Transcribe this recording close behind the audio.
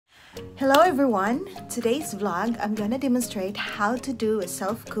Hello everyone! Today's vlog, I'm gonna demonstrate how to do a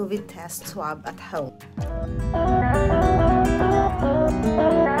self-COVID test swab at home.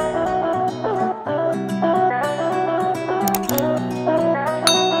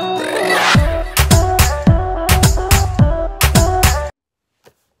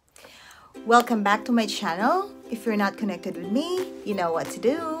 Welcome back to my channel. If you're not connected with me, you know what to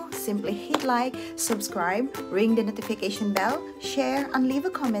do. Simply hit like, subscribe, ring the notification bell, share, and leave a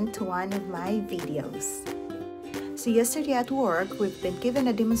comment to one of my videos. So yesterday at work, we've been given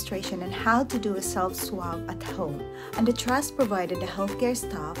a demonstration on how to do a self-swab at home. And the trust provided the healthcare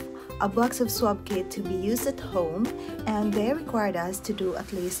staff a box of swab kit to be used at home, and they required us to do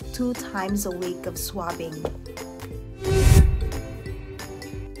at least 2 times a week of swabbing.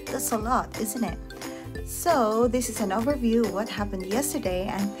 That's a lot, isn't it? So this is an overview of what happened yesterday,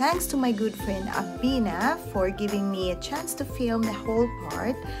 and thanks to my good friend Abina for giving me a chance to film the whole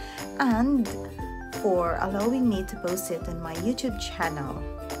part and for allowing me to post it on my YouTube channel.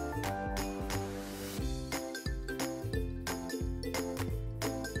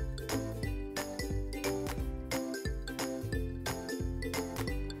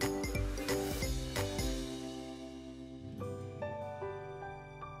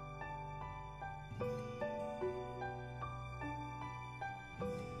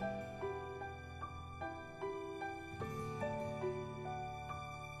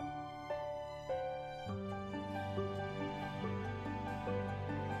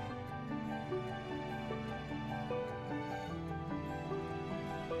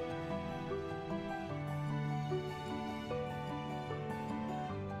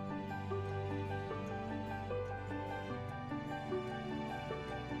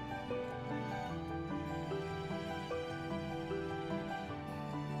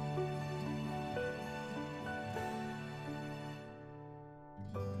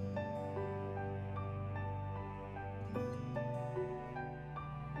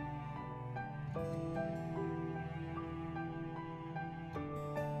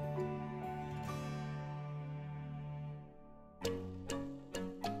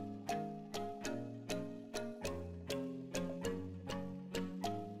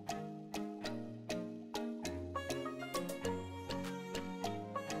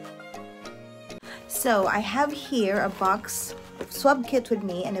 So I have here a box of swab kit with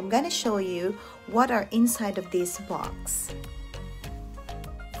me, and I'm gonna show you what are inside of this box.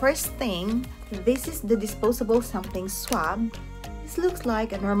 First thing, this is the disposable sampling swab. This looks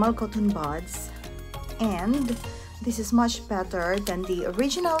like a normal cotton buds, and this is much better than the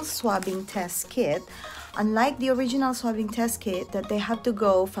original swabbing test kit. Unlike the original swabbing test kit that they have to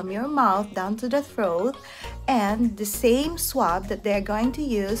go from your mouth down to the throat, and the same swab that they're going to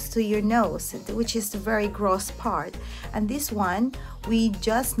use to your nose, which is the very gross part. And this one, we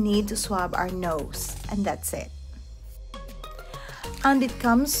just need to swab our nose, and that's it. And it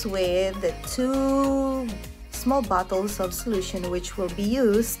comes with 2 small bottles of solution which will be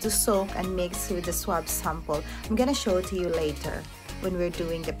used to soak and mix with the swab sample. I'm gonna show it to you later when we're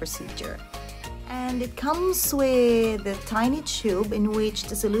doing the procedure. And it comes with a tiny tube in which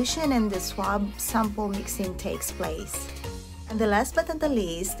the solution and the swab sample mixing takes place. And the last but not the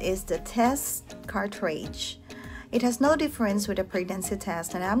least is the test cartridge. It has no difference with the pregnancy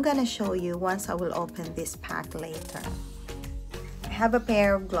test, and I'm gonna show you once I will open this pack later. I have a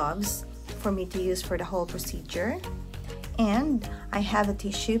pair of gloves for me to use for the whole procedure, and I have a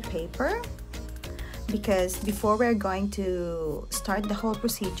tissue paper because before we're going to start the whole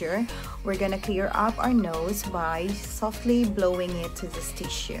procedure, we're gonna clear up our nose by softly blowing it to this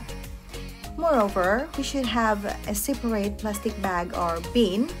tissue. Moreover, we should have a separate plastic bag or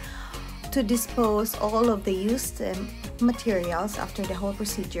bin to dispose all of the used materials after the whole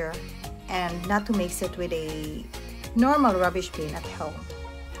procedure, and not to mix it with a normal rubbish bin at home.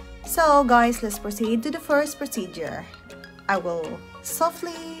 So guys, let's proceed to the first procedure. I will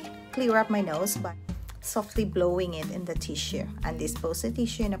softly clear up my nose by softly blowing it in the tissue and dispose the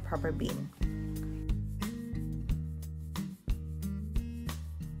tissue in a proper bin.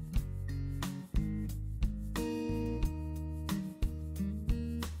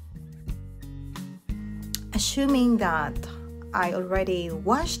 Assuming that I already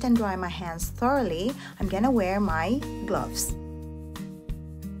washed and dried my hands thoroughly, I'm gonna wear my gloves.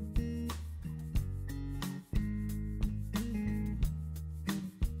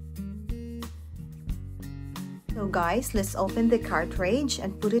 So guys, let's open the cartridge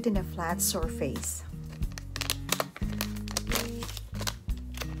and put it in a flat surface.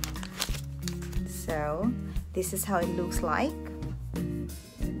 So this is how it looks like.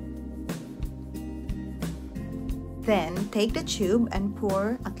 Then take the tube and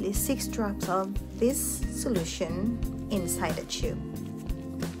pour at least 6 drops of this solution inside the tube.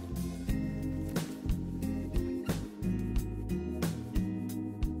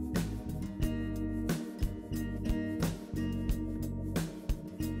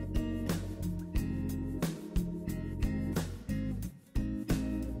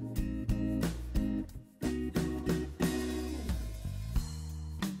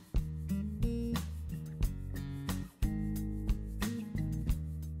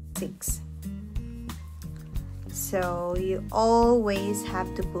 So you always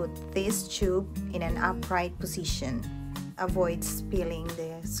have to put this tube in an upright position. Avoid spilling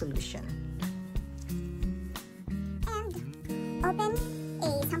the solution. And open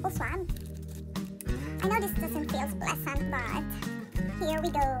a sample swab. I know this doesn't feel pleasant, but here we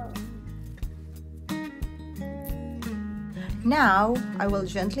go. Now, I will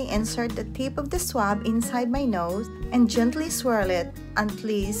gently insert the tip of the swab inside my nose and gently swirl it at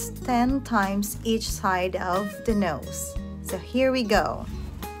least 10 times each side of the nose. So here we go.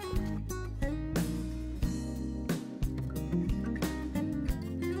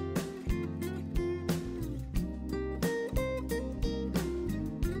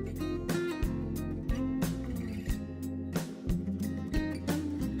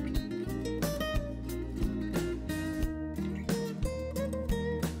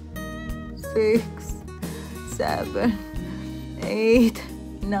 Six, 7, 8,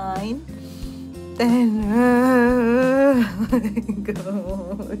 9, 10. Oh my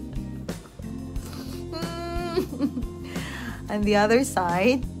God. And the other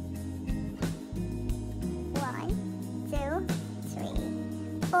side. 1, 2, 3,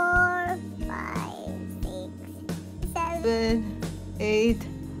 4, 5, 6, 7, 8,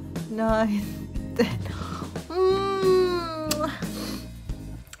 9, 10.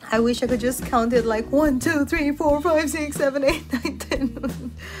 I wish I could just count it like 1, 2, 3, 4, 5, 6, 7, 8, 9,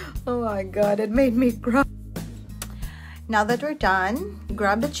 10. Oh my God, it made me cry. Now that we're done,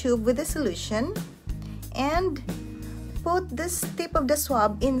 grab the tube with the solution and put this tip of the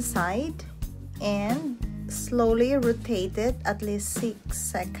swab inside and slowly rotate it at least 6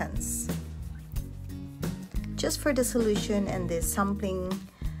 seconds. Just for the solution and the sampling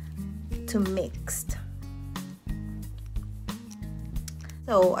to mix.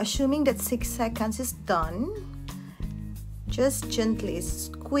 So, assuming that 6 seconds is done, just gently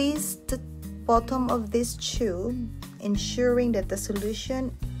squeeze the bottom of this tube, ensuring that the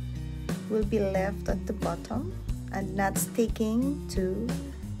solution will be left at the bottom and not sticking to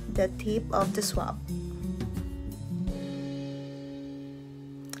the tip of the swab.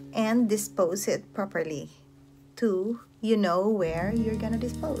 And dispose it properly to you know where you're gonna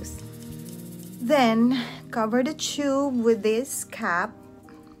dispose. Then cover the tube with this cap.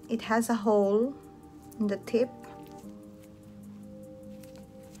 It has a hole in the tip.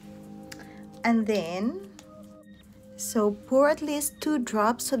 And then, so pour at least 2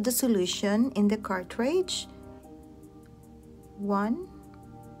 drops of the solution in the cartridge. 1,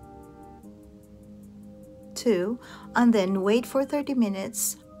 2, and then wait for 30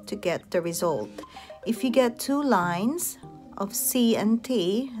 minutes to get the result. If you get 2 lines of C and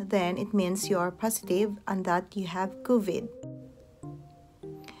T, then it means you are positive and that you have COVID.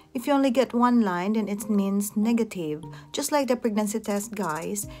 If you only get 1 line, then it means negative. Just like the pregnancy test,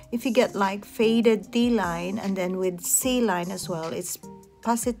 guys. If you get like faded D line and then with C line as well, it's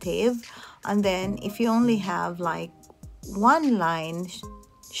positive. And then if you only have like 1 line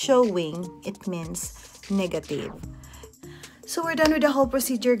showing, it means negative. So we're done with the whole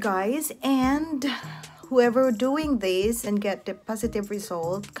procedure, guys. And whoever doing this and get the positive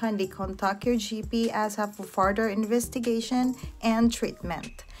result, kindly contact your GP as for further investigation and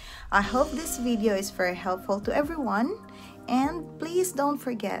treatment. I hope this video is very helpful to everyone, and please don't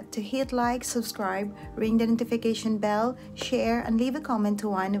forget to hit like, subscribe, ring the notification bell, share, and leave a comment to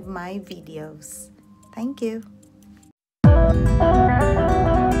one of my videos. Thank you.